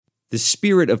The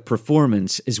spirit of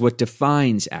performance is what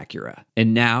defines Acura.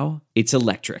 And now, it's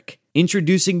electric.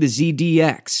 Introducing the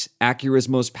ZDX, Acura's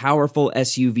most powerful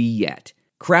SUV yet.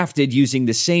 Crafted using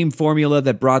the same formula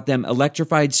that brought them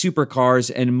electrified supercars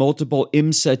and multiple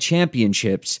IMSA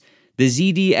championships, the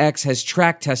ZDX has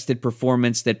track-tested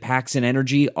performance that packs an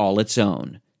energy all its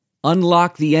own.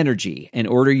 Unlock the energy and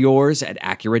order yours at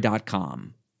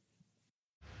Acura.com.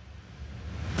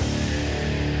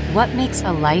 What makes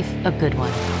a life a good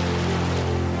one?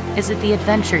 Is it the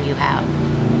adventure you have?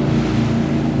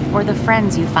 Or the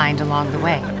friends you find along the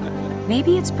way?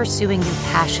 Maybe it's pursuing your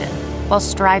passion while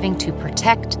striving to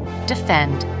protect,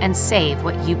 defend, and save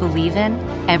what you believe in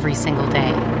every single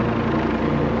day.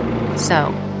 So,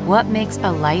 what makes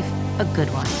a life a good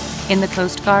one? In the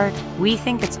Coast Guard, we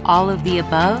think it's all of the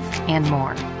above and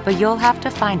more, but you'll have to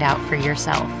find out for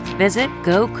yourself. Visit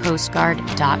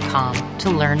gocoastguard.com to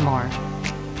learn more.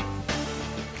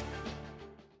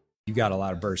 You got a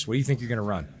lot of bursts. What do you think you're going to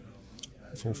run?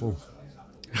 Full.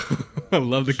 I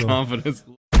love the confidence.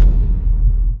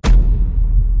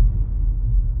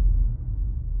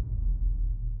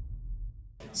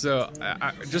 So,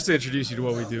 just to introduce you to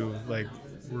what we do, like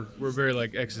we're very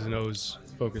like X's and O's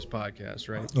focused podcast,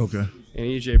 right? Okay. And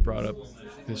EJ brought up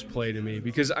this play to me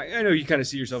because I know you kind of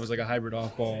see yourself as like a hybrid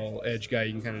off-ball edge guy.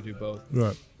 You can kind of do both.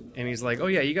 Right. And he's like, "Oh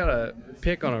yeah, you got to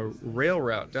pick on a rail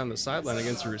route down the sideline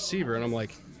against a receiver," and I'm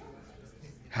like,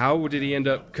 how did he end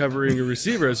up covering a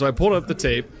receiver? So I pulled up the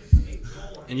tape,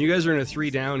 and you guys are in a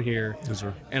 3-down here. Yes,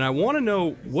 sir. And I want to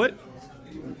know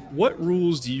what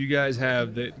rules do you guys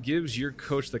have that gives your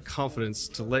coach the confidence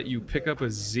to let you pick up a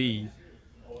Z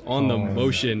on the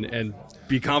motion and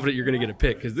be confident you're going to get a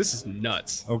pick? Because this is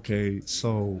nuts. Okay,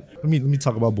 so let me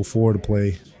talk about before the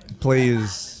play. The play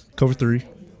is cover 3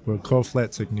 with a curl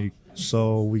flat technique.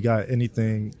 So we got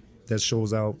anything that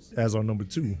shows out as our number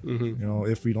 2. Mm-hmm. You know,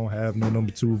 if we don't have no number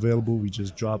 2 available, we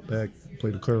just drop back,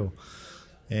 play the curl.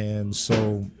 And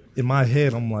so in my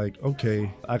head, I'm like,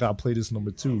 okay, I got to play this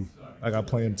number 2. I got to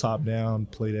play him top down,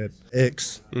 play that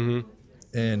X,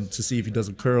 and to see if he does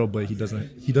a curl, but he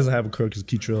doesn't have a curl because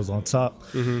Keytrail's on top.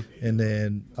 And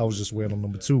then I was just waiting on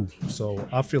number 2. So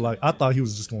I feel like I thought he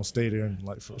was just going to stay there and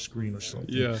like for a screen or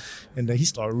something. Yeah. And then he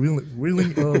started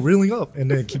reeling up, and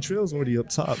then Keytrail's already up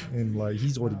top, and like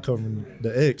he's already covering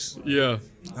the X. Yeah.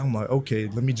 I'm like, okay,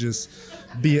 let me just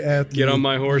be an athlete. Get on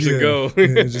my horse and go.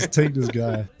 and just take this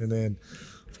guy. And then,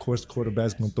 of course, the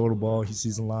quarterback's going to throw the ball. He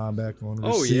sees a linebacker on the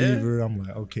receiver. Yeah. I'm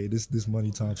like, okay, this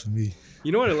money time for me.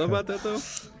 You know what I love about that, though?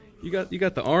 You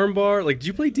got the arm bar. Like, did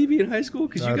you play DB in high school?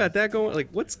 Because you got that going. Like,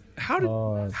 how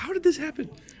did this happen?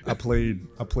 I played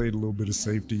a little bit of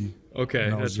safety. Okay,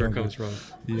 that's where it comes from.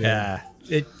 Yeah.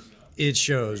 It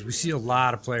shows. We see a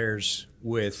lot of players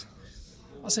with,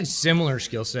 I'll say, similar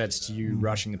skill sets to you,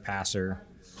 rushing the passer,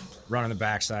 running the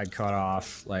backside cut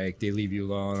off, like they leave you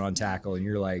alone on tackle, and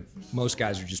you're like, most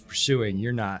guys are just pursuing.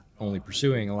 You're not only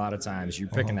pursuing, a lot of times you're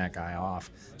picking that guy off.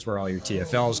 That's where all your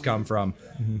TFLs come from.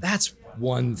 That's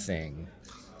one thing.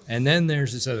 And then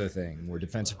there's this other thing where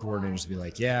defensive coordinators will be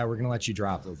like, yeah, we're going to let you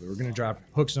drop a little bit. We're going to drop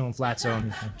hook zone, flat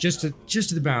zone, just to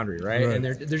the boundary, right? And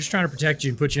they're just trying to protect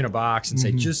you and put you in a box and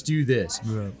say, just do this.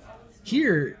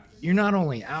 Here, you're not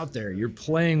only out there, you're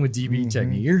playing with DB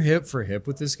technique. You're hip for hip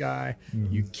with this guy.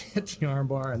 You get the arm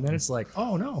bar, and then it's like,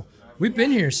 oh, no, we've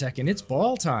been here a second. It's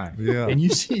ball time. Yeah. And you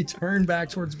see turn back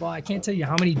towards the ball. I can't tell you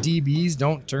how many DBs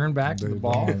don't turn back to the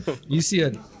ball. You see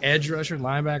an edge rusher,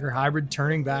 linebacker, hybrid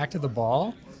turning back to the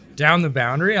ball down the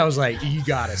boundary. I was like, you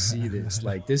got to see this.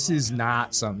 Like, this is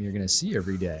not something you're going to see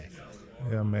every day.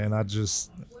 Yeah, man, I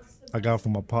got it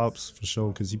from my pops for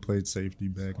sure because he played safety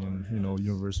back in,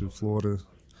 University of Florida.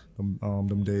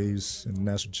 Them days in the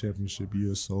national championship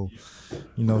year. So,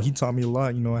 he taught me a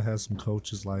lot. I had some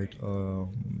coaches like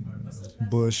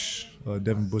Bush,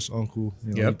 Devin Bush uncle.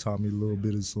 He taught me a little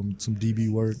bit of some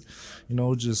DB work.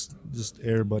 Just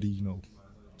everybody,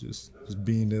 just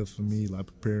being there for me, like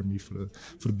preparing me for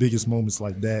the biggest moments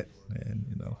like that.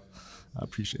 And, I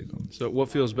appreciate them. So what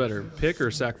feels better, pick or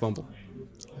sack fumble?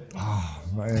 Oh,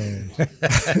 man.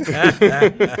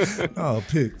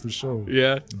 Pick for sure.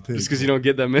 Yeah? Pick. Just because you don't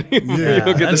get that many? Yeah, you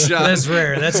don't get the shot. That's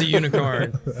rare. That's a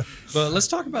unicorn. But let's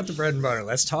talk about the bread and butter.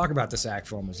 Let's talk about the sack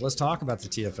fumbles. Let's talk about the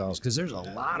TFLs because there's a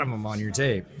lot of them on your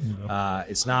tape.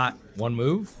 It's not one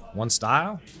move, one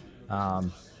style.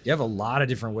 You have a lot of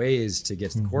different ways to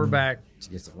get to the quarterback, to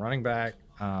get to the running back.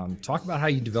 Talk about how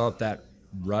you develop that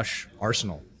rush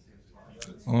arsenal.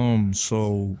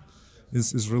 So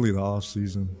it's really the off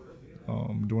season.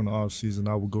 During the off season,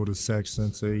 I would go to Sack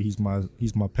Sensei. He's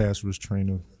my pass rush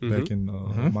trainer back in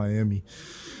Miami.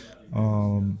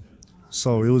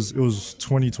 So it was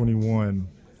 2021.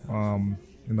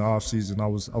 in the off season. I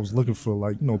was looking for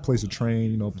like, a place to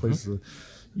train, a place to,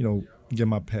 get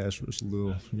my pass rush a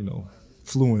little,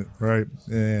 fluent, right?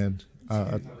 And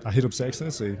I hit up Sack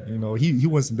Sensei. He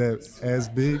wasn't that as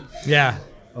big. Yeah.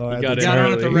 Got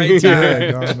on at the right time.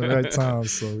 Yeah, got on the right time.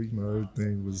 So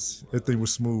everything was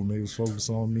smooth. Man, he was focused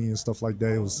on me and stuff like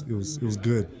that. It was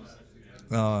good.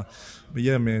 But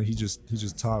yeah, man, he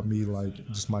just taught me like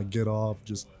just my get off,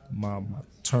 just my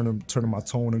turning my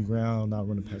toe on the ground, not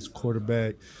running past the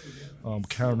quarterback,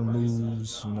 counter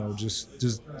moves.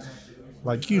 Just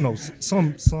like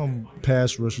some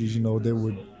pass rushers, they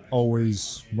would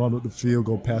always run up the field,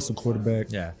 go past the quarterback.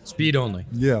 Yeah, speed only.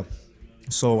 Yeah.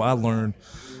 So I learned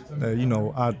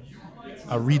that,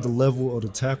 I read the level of the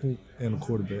tackle and the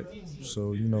quarterback.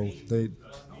 So,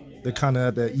 they kind of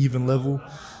at that even level.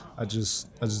 I just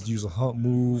use a hump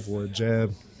move or a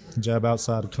jab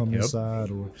outside to come inside,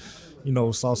 or,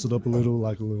 sauce it up a little,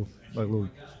 like a little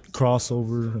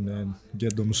crossover, and then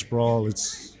get them to sprawl.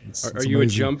 It's Are you amazing. a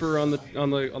jumper on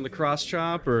the cross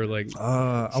chop, or like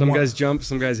some guys jump,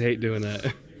 some guys hate doing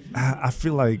that? I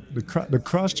feel like the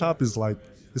cross chop is like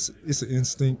it's an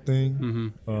instinct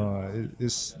thing.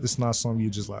 It's not something you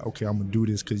just like, okay, I'm gonna do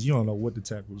this, because you don't know what the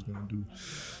tackle is gonna do.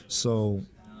 So,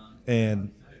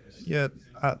 and yeah,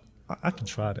 I can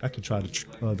try it. I can try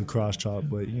the cross chop,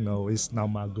 but it's not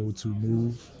my go-to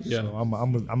move. Yeah. So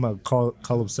I'm a call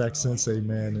up Sack Sensei,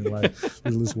 man, and like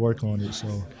let's work on it.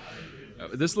 So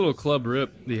this little club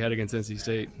rip that he had against NC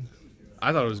State,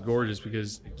 I thought it was gorgeous,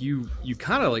 because you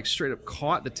kind of like straight up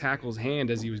caught the tackle's hand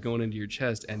as he was going into your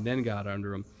chest and then got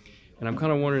under him. And I'm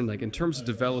kind of wondering, like, in terms of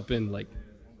developing like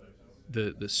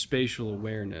the spatial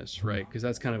awareness, right? Because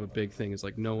that's kind of a big thing, is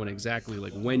like knowing exactly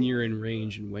like when you're in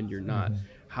range and when you're not.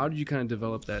 How did you kind of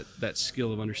develop that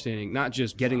skill of understanding not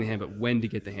just getting the hand, but when to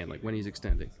get the hand, like when he's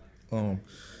extending?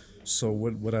 So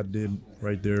what I did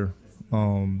right there,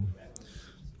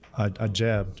 I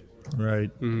jabbed, right?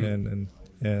 And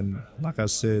like I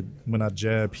said, when I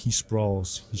jab, he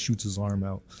sprawls. He shoots his arm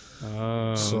out.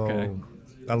 Oh, so okay.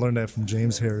 I learned that from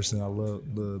James Harrison. I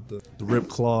love the rip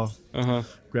claw.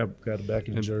 Grab the back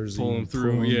of the jersey, pull him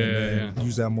through. Yeah.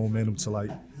 Use that momentum to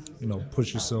like,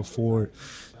 push yourself forward.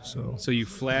 So you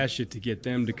flash it to get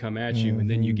them to come at you, and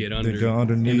then you get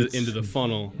underneath into the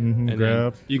funnel, and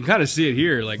grab. then you can kind of see it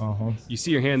here. Like you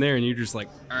see your hand there, and you're just like,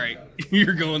 all right,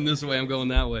 you're going this way, I'm going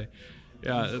that way.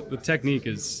 Yeah, the technique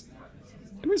is.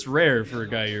 I mean, it's rare for a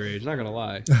guy your age, not gonna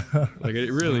lie. Like,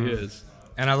 it really is.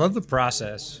 And I love the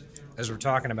process, as we're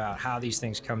talking about how these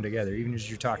things come together. Even as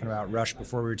you're talking about rush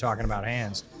before we were talking about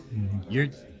hands,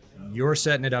 you're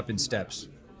setting it up in steps.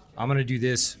 I'm gonna do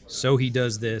this, so he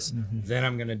does this, then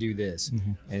I'm gonna do this.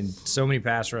 And so many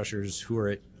pass rushers who are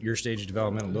at your stage of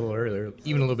development a little earlier,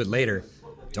 even a little bit later,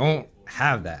 don't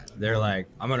have that. They're like,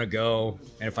 I'm gonna go,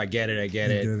 and if I get it, I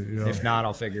get it. Yeah. If not,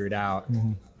 I'll figure it out.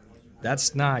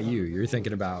 That's not you. You're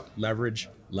thinking about leverage,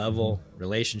 level,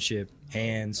 relationship,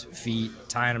 hands, feet,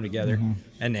 tying them together.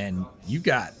 And then you've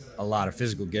got a lot of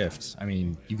physical gifts. I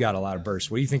mean, you got a lot of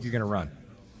bursts. What do you think you're going to run?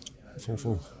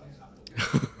 Full.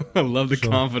 I love the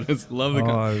confidence. Love the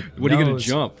confidence. What are you going to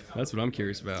jump? That's what I'm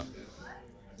curious about.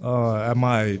 At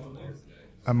my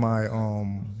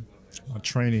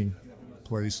training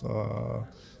place, I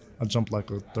jumped like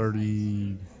a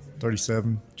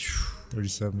 37,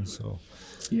 so.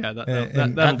 Yeah,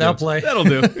 that'll play. That'll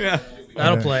do. Yeah,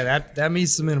 that'll play. That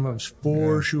meets the minimums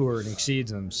for sure and exceeds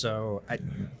them. So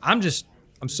I'm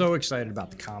so excited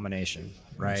about the combination,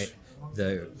 right?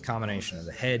 The combination of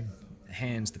the head, the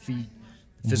hands, the feet,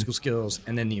 the physical skills,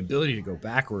 and then the ability to go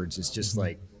backwards is just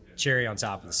like cherry on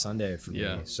top of the sundae for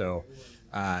me. So,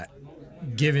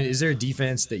 is there a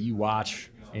defense that you watch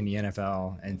in the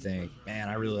NFL and think, man,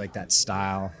 I really like that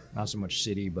style? Not so much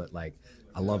city, but like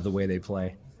I love the way they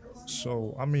play.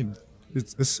 So I mean,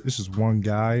 it's just one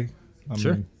guy. I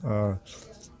mean,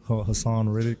 Hassan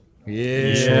Riddick.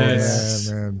 Yes.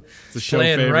 Yeah, man. It's a show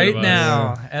playing right of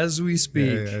now as we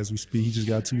speak. Yeah, as we speak. He just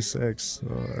got 2 sacks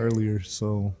earlier.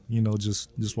 So,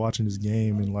 just watching his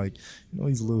game, and like,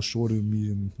 he's a little shorter than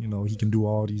me, and he can do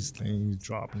all these things,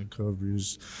 dropping the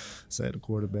coverage, sack the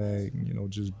quarterback,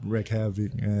 just wreak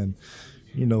havoc, and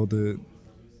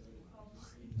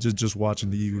just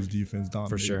watching the Eagles defense dominate.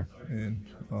 For sure. And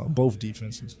both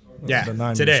defenses. Yeah, the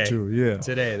Niners today. too. Yeah.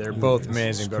 Today, they're both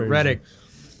amazing. But crazy. Reddick,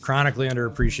 chronically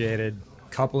underappreciated.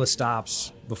 Couple of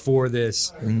stops before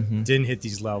this, didn't hit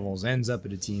these levels. Ends up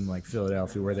at a team like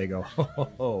Philadelphia where they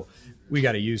go, we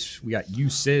got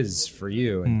uses for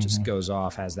you, and just goes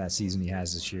off, has that season he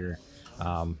has this year.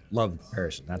 Love the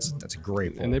comparison. That's a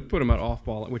great point. And they put him at off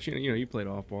ball, which you played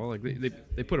off ball. Like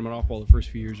they put him at off ball the first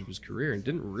few years of his career and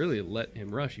didn't really let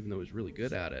him rush, even though he was really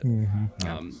good at it.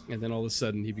 And then all of a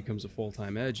sudden he becomes a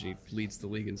full-time edge and he leads the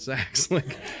league in sacks.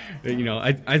 Like,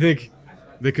 I think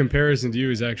the comparison to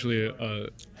you is actually a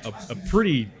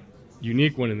pretty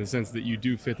unique one in the sense that you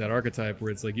do fit that archetype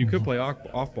where it's like you could play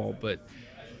off ball, but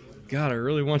God, I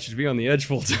really want you to be on the edge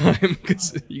full time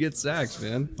because you get sacks,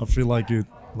 man. I feel like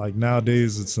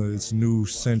nowadays it's a new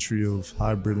century of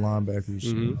hybrid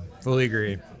linebackers. Fully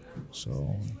agree.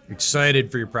 So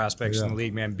Excited for your prospects in the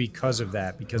league, man, because of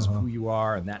that, because of who you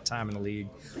are and that time in the league,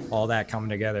 all that coming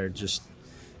together, just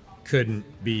couldn't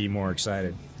be more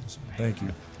excited. thank you.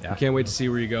 Yeah. I can't wait to see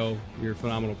where you go. You're a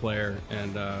phenomenal player,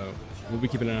 and we'll be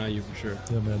keeping an eye on you for sure.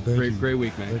 Yeah, man. Thank you. Great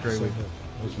week, man. Thank you Great so week.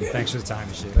 much. Thanks for the time,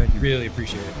 Yasir. Thank you. Really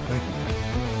appreciate it. Thank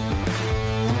you.